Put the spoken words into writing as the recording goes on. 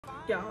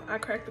Y'all, I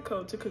cracked the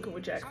code to cooking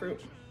with jackfruit.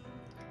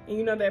 And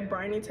you know that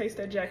briny taste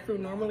that jackfruit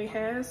normally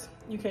has?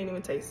 You can't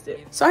even taste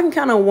it. So I can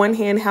count on one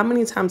hand how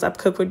many times I've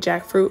cooked with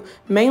jackfruit,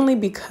 mainly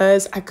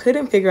because I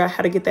couldn't figure out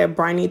how to get that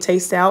briny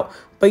taste out.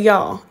 But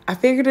y'all, I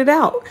figured it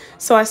out.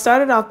 So I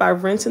started off by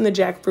rinsing the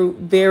jackfruit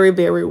very,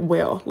 very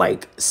well,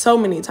 like so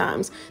many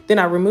times. Then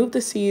I removed the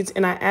seeds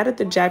and I added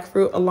the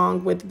jackfruit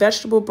along with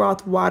vegetable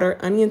broth, water,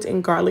 onions,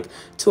 and garlic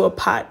to a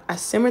pot. I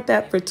simmered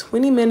that for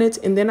 20 minutes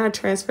and then I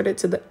transferred it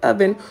to the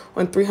oven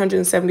on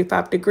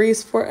 375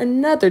 degrees for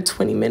another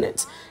 20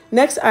 minutes.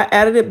 Next, I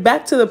added it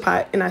back to the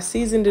pot and I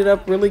seasoned it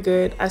up really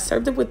good. I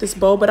served it with this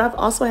bowl, but I've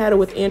also had it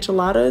with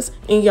enchiladas.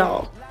 And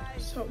y'all,